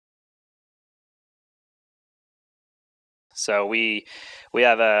So we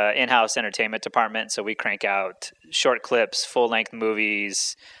have a in-house entertainment department, so we crank out short clips, full-length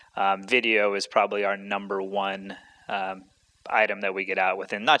movies. Video is probably our number one item that we get out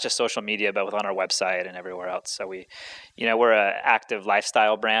within not just social media, but on our website and everywhere else. So we're an active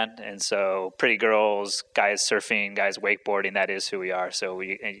lifestyle brand, and so pretty girls, guys surfing, guys wakeboarding, that is who we are. So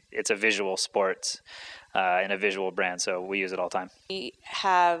it's a visual sport and a visual brand, so we use it all the time. We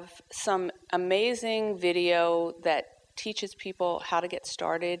have some amazing video that teaches people how to get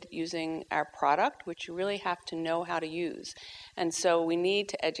started using our product, which you really have to know how to use. And so we need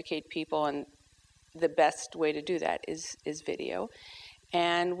to educate people, and the best way to do that is video.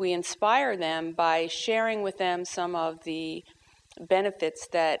 And we inspire them by sharing with them some of the benefits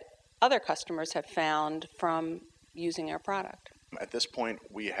that other customers have found from using our product. At this point,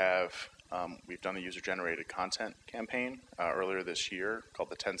 we've done a user-generated content campaign earlier this year called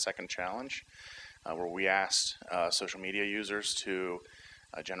the 10-Second Challenge, where we asked social media users to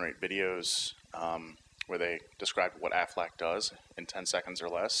generate videos where they described what Aflac does in 10 seconds or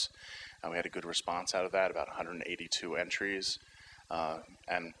less. We had a good response out of that, about 182 entries,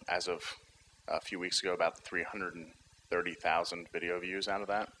 and as of a few weeks ago, about 330,000 video views out of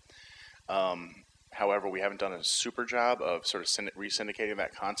that. However, we haven't done a super job of sort of re-syndicating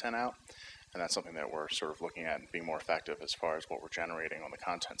that content out, and that's something that we're sort of looking at and being more effective as far as what we're generating on the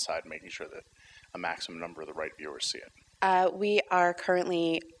content side, making sure that a maximum number of the right viewers see it. We are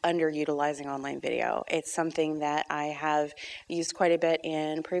currently underutilizing online video. It's something that I have used quite a bit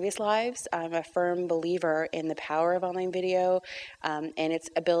in previous lives. I'm a firm believer in the power of online video and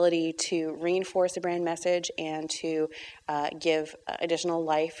its ability to reinforce a brand message and to give additional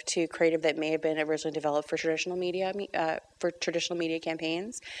life to creative that may have been originally developed for traditional media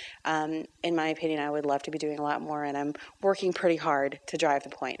campaigns. In my opinion, I would love to be doing a lot more, and I'm working pretty hard to drive the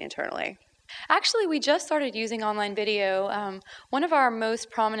point internally. Actually, we just started using online video. One of our most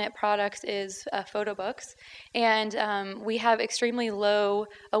prominent products is photo books, and we have extremely low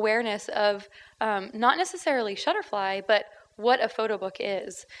awareness of not necessarily Shutterfly, but what a photo book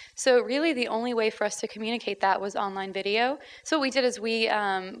is. So really the only way for us to communicate that was online video. So what we did is we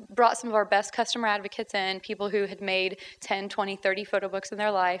brought some of our best customer advocates in, people who had made 10, 20, 30 photo books in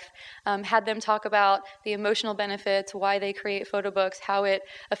their life, had them talk about the emotional benefits, why they create photo books, how it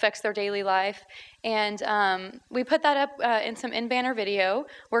affects their daily life. And we put that up in some in-banner video,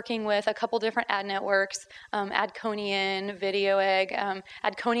 working with a couple different ad networks, Adconian, Video Egg.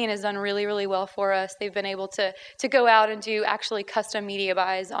 Adconian has done really, really well for us. They've been able to go out and do actually custom media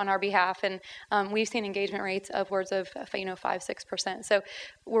buys on our behalf, and we've seen engagement rates upwards of 5-6%. So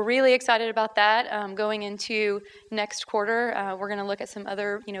we're really excited about that. Going into next quarter, we're going to look at some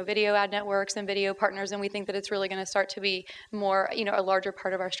other video ad networks and video partners, and we think that it's really going to start to be more a larger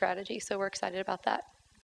part of our strategy. So we're excited about that.